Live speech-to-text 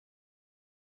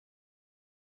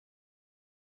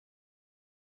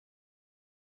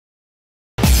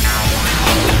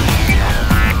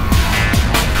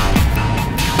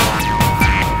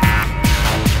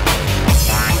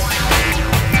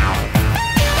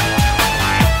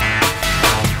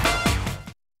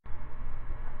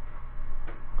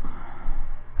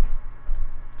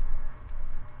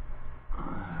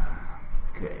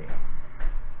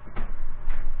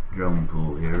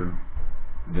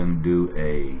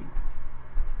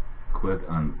quick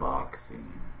unboxing.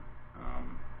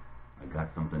 I got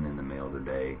something in the mail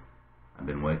today. I've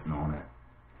been waiting on it,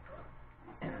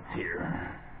 and it's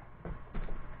here.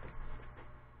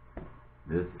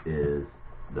 This is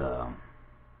the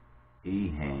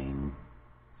Ehang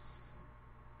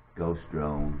Ghost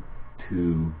Drone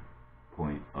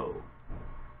 2.0.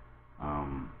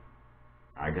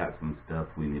 I got some stuff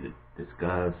we need to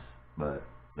discuss, but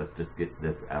let's just get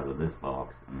this out of this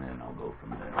box and then I'll go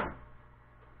from there.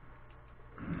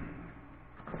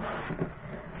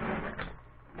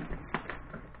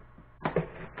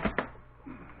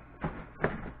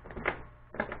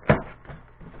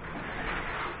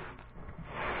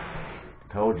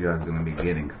 Told you I was going to be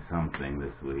getting something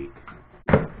this week.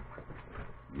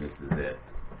 This is it.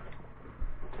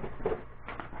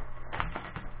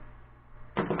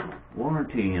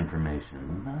 Warranty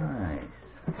information. Nice.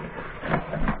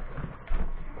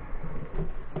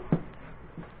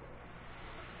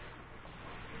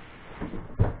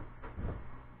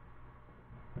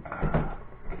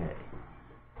 Okay.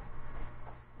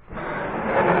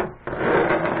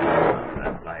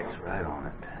 That light's right on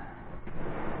it.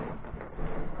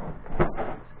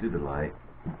 Let's do the light.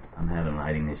 I'm having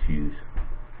lighting issues.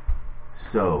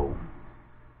 So,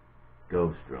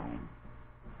 Ghost Drone.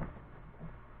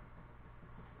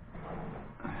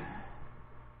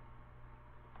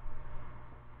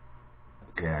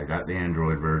 Okay, I got the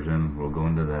Android version. We'll go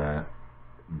into that.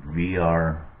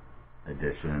 VR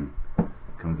edition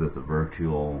comes with a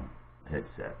virtual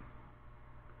headset.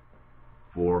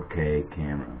 4K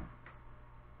camera.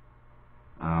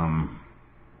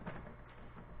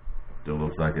 Still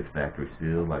looks like it's factory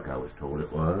sealed, like I was told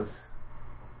it was.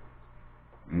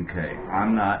 Okay,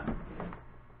 I'm not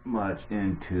much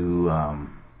into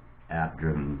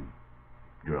app-driven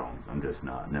drones. I'm just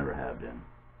not. Never have been.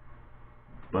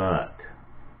 But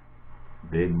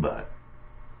big butt.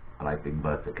 I like big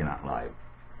butts. I cannot lie.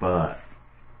 But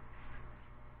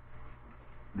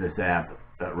this app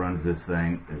that runs this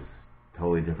thing is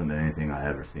totally different than anything I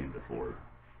ever seen before.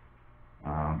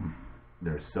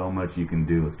 There's so much you can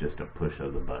do with just a push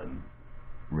of the button.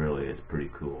 Really, it's pretty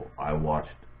cool. I watched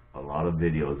a lot of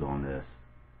videos on this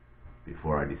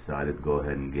before I decided to go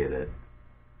ahead and get it.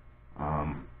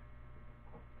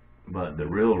 But the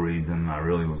real reason I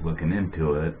really was looking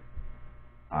into it,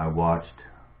 I watched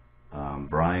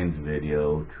Brian's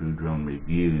video, True Drone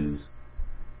Reviews,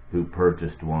 who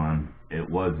purchased one. It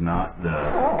was not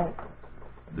the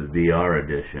VR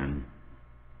edition.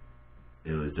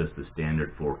 It was just the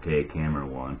standard 4K camera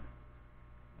one.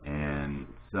 And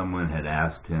someone had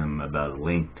asked him about a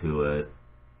link to it.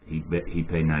 He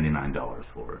paid $99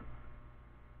 for it.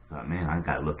 I thought, man, I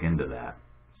gotta look into that.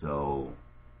 So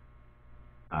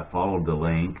I followed the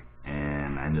link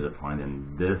and I ended up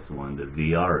finding this one, the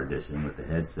VR edition with the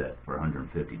headset, for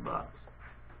 $150.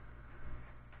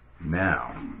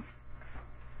 Now,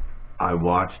 I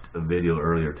watched a video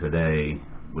earlier today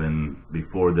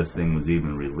before this thing was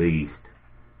even released,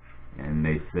 and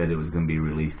they said it was going to be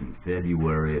released in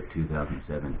February of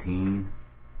 2017,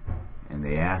 and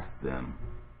they asked them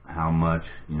how much,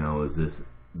 is this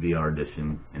VR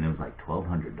edition, and it was like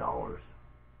 $1,200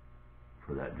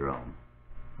 for that drone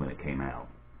when it came out.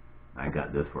 I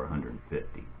got this for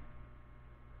 $150.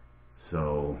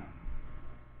 So,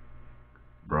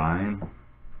 Brian,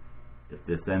 if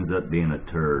this ends up being a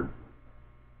turd,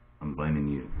 I'm blaming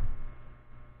you.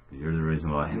 Because you're the reason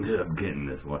why I ended up getting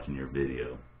this, watching your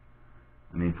video.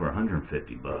 I mean, for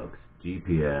 $150,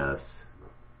 GPS,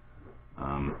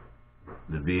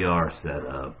 the VR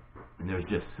setup, and there's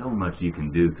just so much you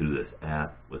can do through this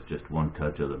app with just one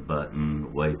touch of the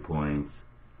button, waypoints.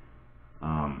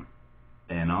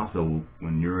 And also,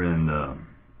 when you're in the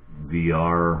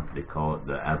VR, they call it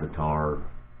the avatar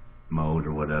mode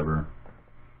or whatever,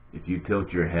 if you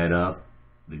tilt your head up,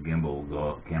 the gimbal will go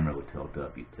up, the camera will tilt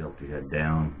up. You tilt your head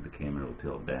down, the camera will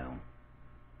tilt down.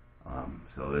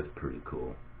 So it's pretty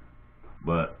cool.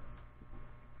 But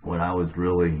what I was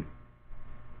really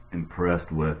impressed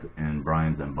with in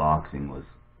Brian's unboxing was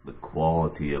the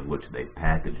quality of which they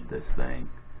packaged this thing.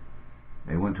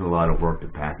 They went to a lot of work to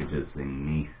package this thing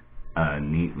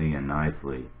neatly and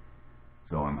nicely.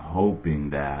 So I'm hoping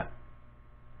that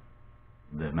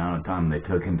the amount of time they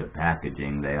took into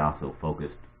packaging, they also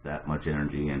focused that much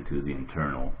energy into the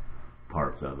internal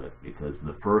parts of it, because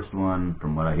the first one,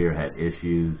 from what I hear, had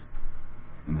issues,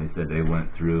 and they said they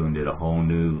went through and did a whole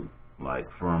new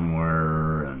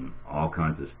firmware and all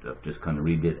kinds of stuff, just kind of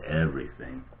redid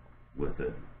everything with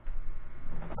it.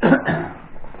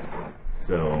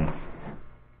 So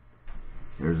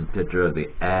here's a picture of the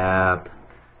app.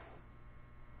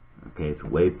 Okay, it's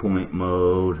waypoint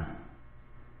mode,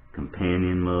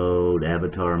 companion mode, mode,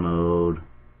 avatar mode,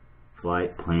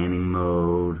 flight planning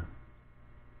mode,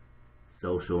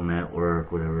 social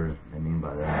network, whatever they mean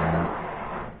by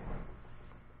that.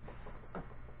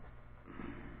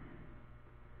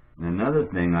 Another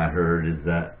thing I heard is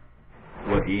that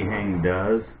what EHang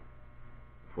does,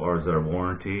 as far as their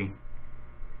warranty,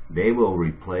 they will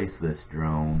replace this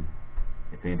drone.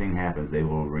 If anything happens, they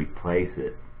will replace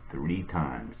it 3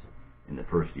 times in the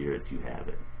first year that you have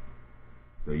it.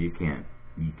 So you can't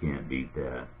beat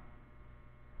that.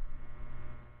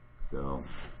 So,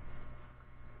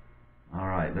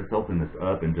 alright, let's open this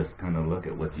up and just kind of look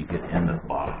at what you get in the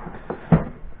box.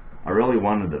 I really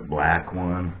wanted the black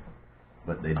one,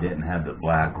 but they didn't have the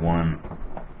black one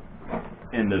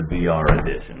in the VR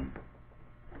edition.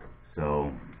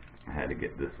 So, I had to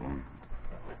get this one.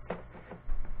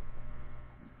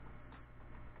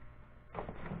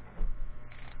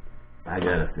 I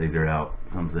gotta figure out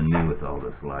something new with all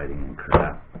this lighting and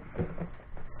crap.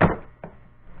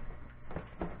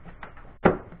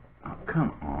 Oh,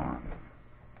 come on.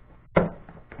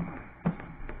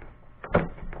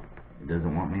 It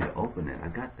doesn't want me to open it. I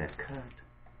got that cut.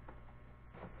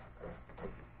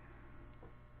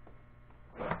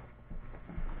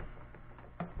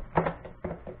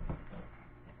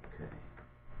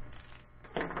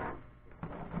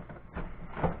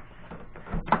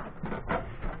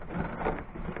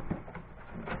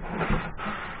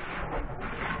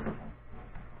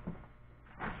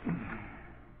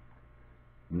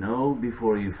 Know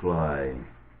before you fly.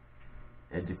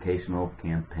 Educational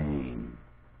campaign.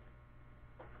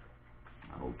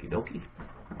 Okie dokie.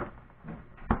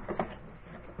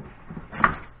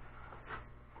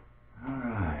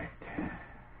 Alright.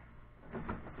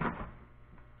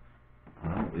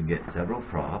 Well, we get several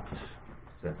props.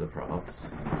 Sets of props.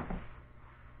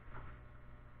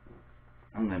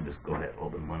 I'm going to just go ahead and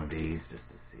open one of these just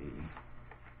to see.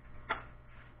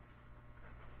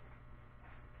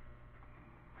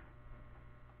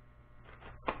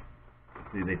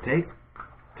 See, they take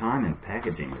time in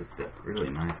packaging this stuff really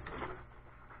nice.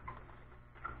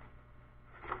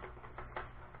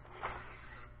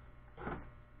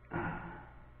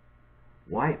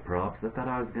 White props. I thought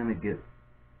I was going to get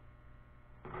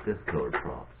this colored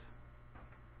props.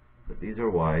 But these are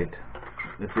white.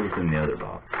 Let's see what's in the other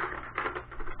box.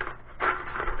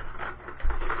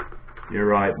 You're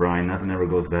right, Brian. Nothing ever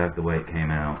goes back the way it came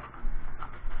out.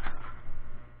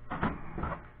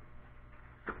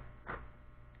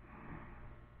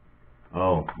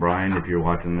 Oh, Brian, if you're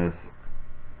watching this,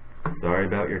 sorry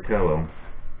about your Tello.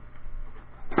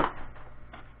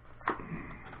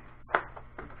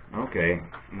 Okay,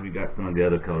 we got some of the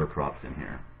other color props in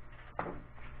here.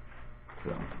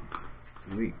 So,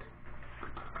 sweet.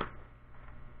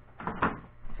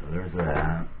 So there's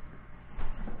that.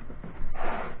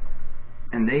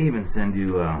 And they even send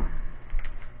you a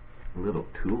little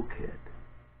toolkit.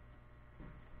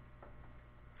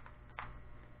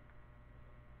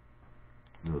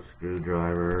 Little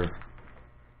screwdriver.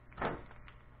 I don't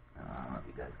know if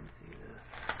you guys can see this.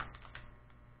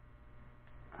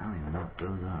 I don't even know what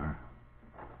those are.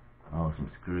 Oh,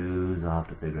 some screws. I'll have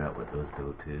to figure out what those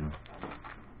go to.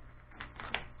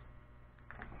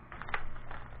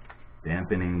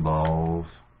 Dampening balls.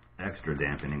 Extra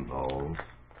dampening balls.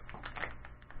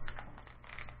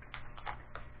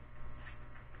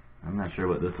 I'm not sure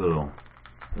what this little,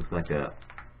 looks like a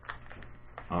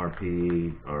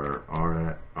RP or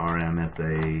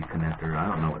RMFA connector. I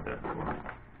don't know what that's for.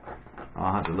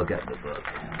 I'll have to look at the book.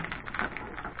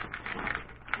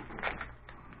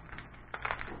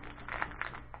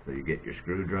 So you get your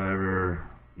screwdriver,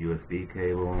 USB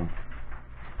cable.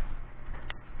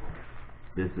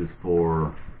 This is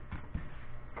for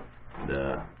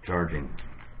the charging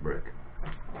brick.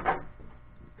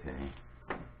 Okay.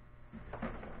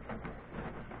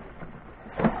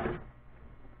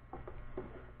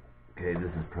 Okay,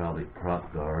 this is probably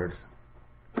prop guards.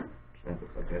 That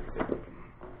looks like that's good.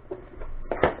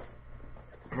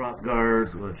 Prop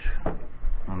guards, which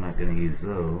I'm not going to use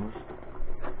those.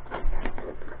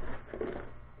 Put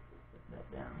that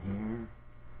down here.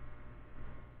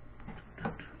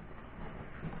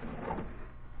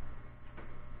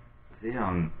 See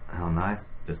how nice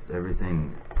just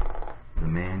everything, the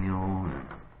manual and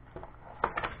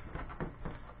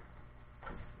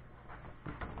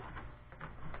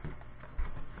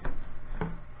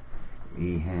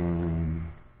EHang.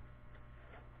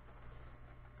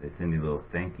 They send you a little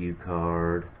thank you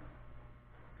card.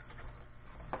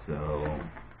 So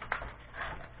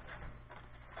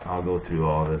I'll go through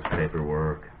all this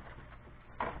paperwork.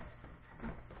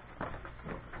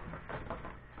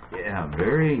 Yeah,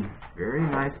 very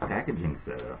nice packaging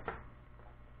setup.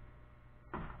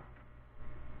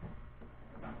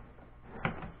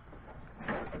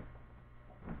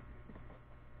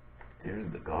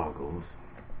 Here's the goggles.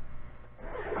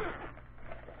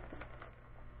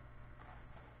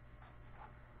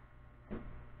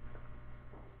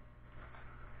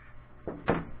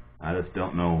 I just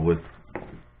don't know with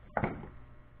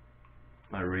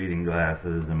my reading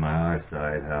glasses and my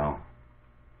eyesight how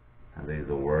these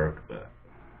will work, but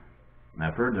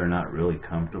I've heard they're not really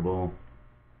comfortable,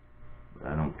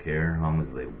 but I don't care as long as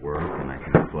they work and I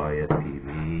can fly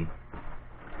FPV.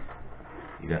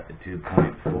 You got the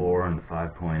 2.4 and the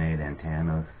 5.8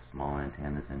 antennas, small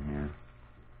antennas in here.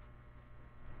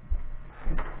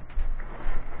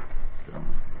 So,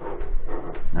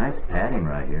 nice padding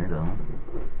right here though.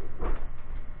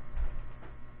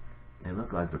 They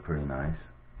look like they're pretty nice.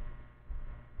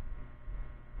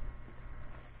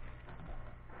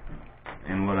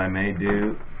 And what I may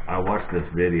do, I watched this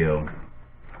video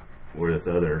where this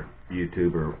other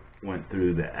YouTuber went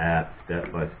through the app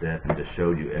step by step and just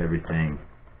showed you everything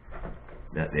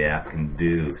that the app can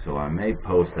do. So I may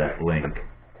post that link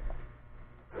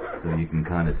so you can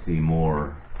kind of see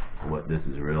more what this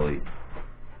is really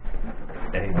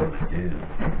able to do.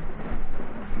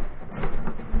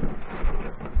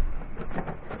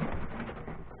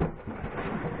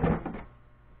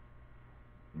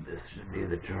 This should be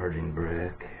the charging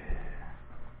brick.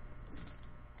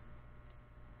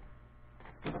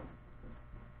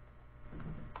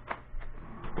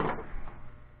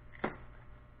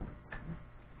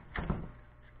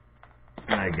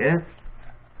 And I guess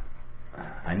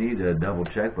I need to double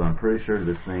check, but I'm pretty sure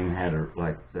this thing had a,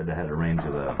 like I said, it had a range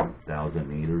of 1,000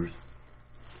 meters.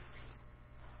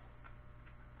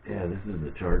 Yeah, this is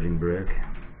the charging brick.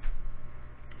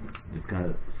 Just kind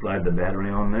of slide the battery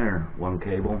on there. One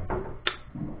cable.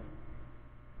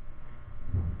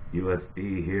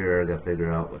 USB here. I got to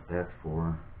figure out what that's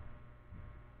for.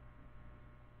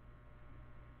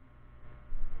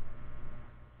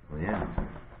 Well, yeah.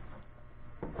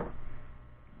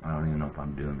 I don't even know if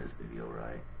I'm doing this video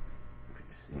right. If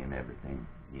you're seeing everything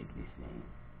you need to be seeing.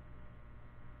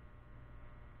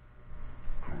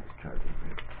 Nice charging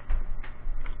brick.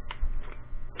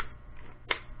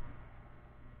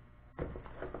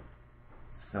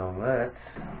 So let's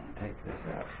take this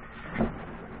out.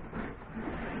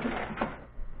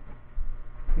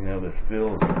 You know, this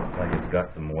feels like it's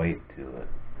got some weight to it,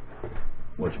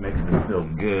 which makes it feel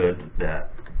good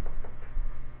that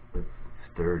it's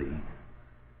sturdy.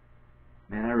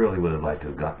 Man, I really would have liked to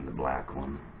have gotten the black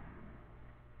one.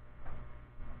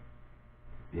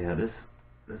 Yeah, this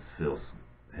feels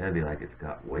heavy, like it's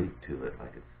got weight to it,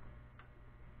 like it's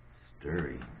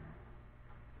sturdy.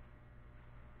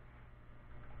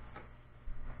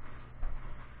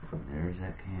 There's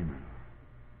that camera.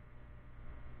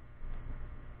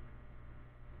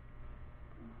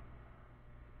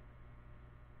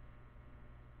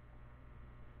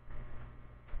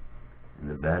 And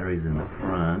the battery's in the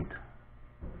front.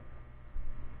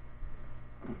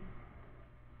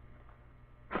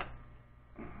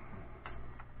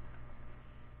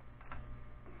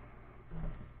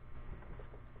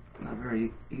 Not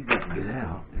very easy to get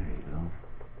out. There you go.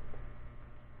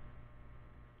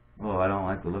 Oh, I don't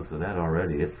like the looks of that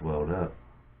already. It's swelled up.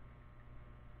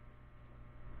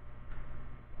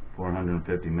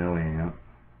 450 milliamp.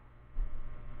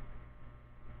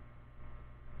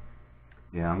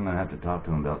 Yeah, I'm going to have to talk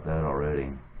to him about that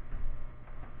already.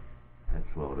 That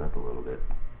swelled up a little bit.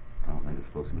 I don't think it's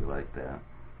supposed to be like that.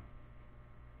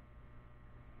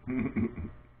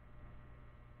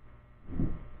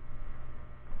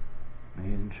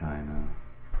 Made in China.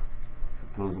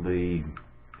 Supposedly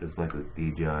just like the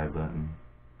DJI button.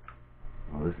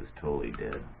 Well, this is totally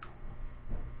dead.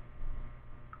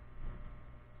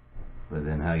 But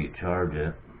then how you charge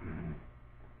it,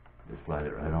 just slide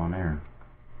it right on there.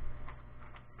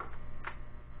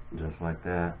 Just like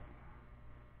that.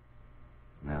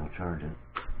 And that'll charge it.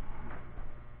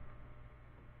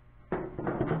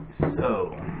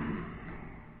 So,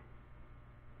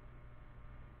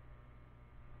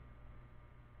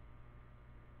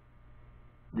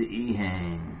 the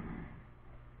E-Hang.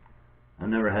 I've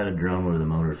never had a drone where the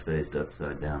motor's faced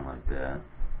upside down like that.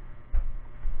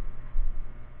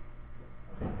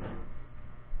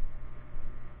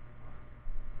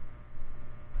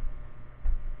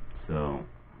 So,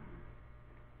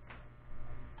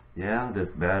 yeah, this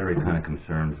battery kind of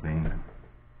concerns me.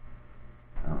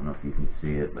 I don't know if you can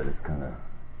see it, but it's kind of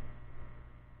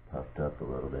puffed up a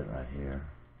little bit right here.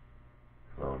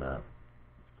 Slowed up.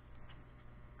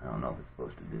 I don't know if it's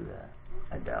supposed to do that.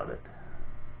 I doubt it.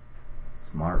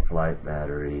 Smart Flight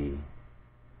battery.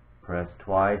 Press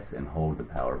twice and hold the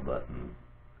power button.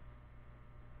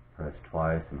 Press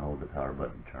twice and hold the power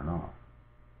button to turn off.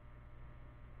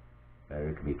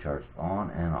 Battery can be charged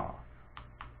on and off.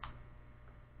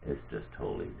 It's just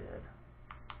totally dead.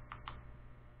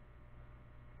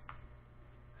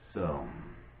 So,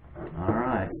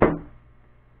 alright.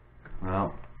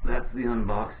 Well, that's the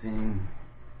unboxing.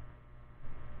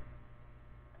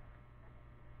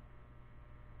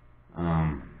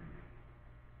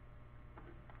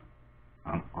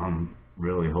 I'm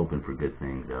really hoping for good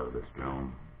things out of this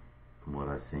drone, from what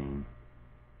I've seen.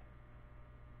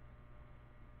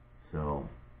 So,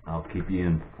 I'll keep you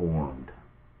informed,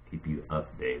 keep you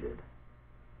updated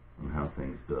on how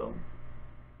things go.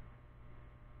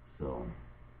 So,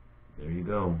 there you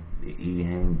go, the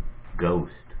Ehang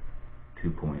Ghost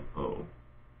 2.0.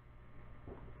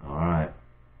 Alright,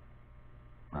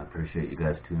 I appreciate you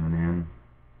guys tuning in,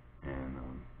 and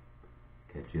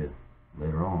catch you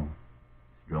later on.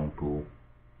 Drone Pool,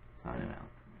 signing out.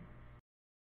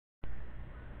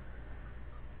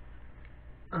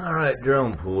 Alright,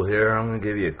 Drone Pool here. I'm going to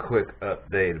give you a quick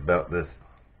update about this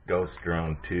Ghost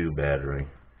Drone 2 battery.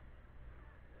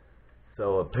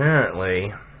 So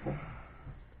apparently,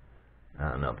 I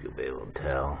don't know if you'll be able to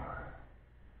tell,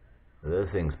 but this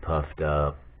thing's puffed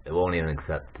up. It won't even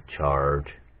accept the charge.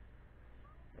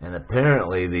 And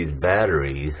apparently these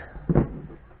batteries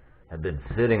have been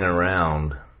sitting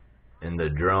around in the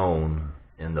drone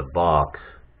in the box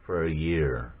for a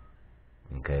year.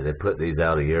 Okay, they put these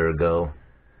out a year ago.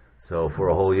 So for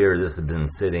a whole year this has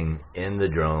been sitting in the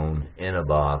drone in a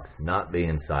box, not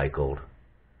being cycled,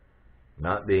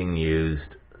 not being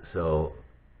used. So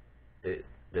it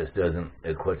just doesn't,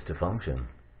 it quits to function.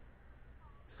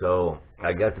 So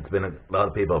I guess it's been a lot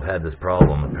of people have had this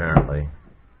problem apparently.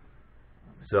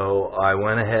 So I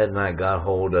went ahead and I got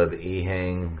hold of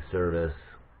Ehang service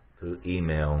through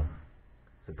email.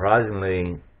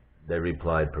 Surprisingly, they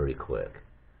replied pretty quick.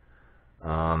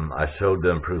 I showed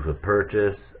them proof of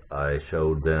purchase. I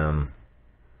showed them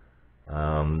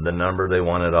the number they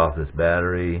wanted off this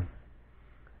battery.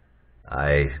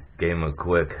 I gave them a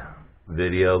quick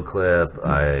video clip.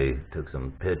 I took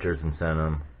some pictures and sent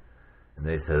them. And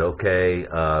they said, okay,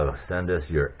 send us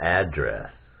your address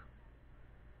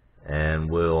and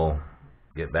we'll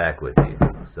get back with you.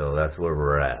 So that's where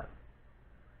we're at.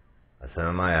 I sent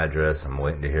them my address. I'm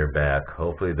waiting to hear back.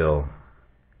 Hopefully they'll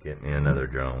get me another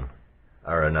drone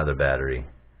or another battery,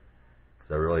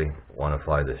 because I really want to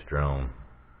fly this drone.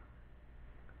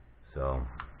 So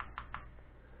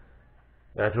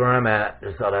that's where I'm at.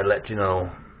 Just thought I'd let you know.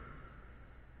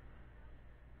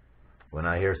 When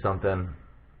I hear something,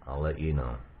 I'll let you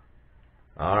know.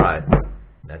 Alright,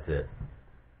 that's it.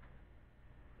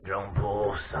 Drone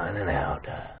Pool signing out.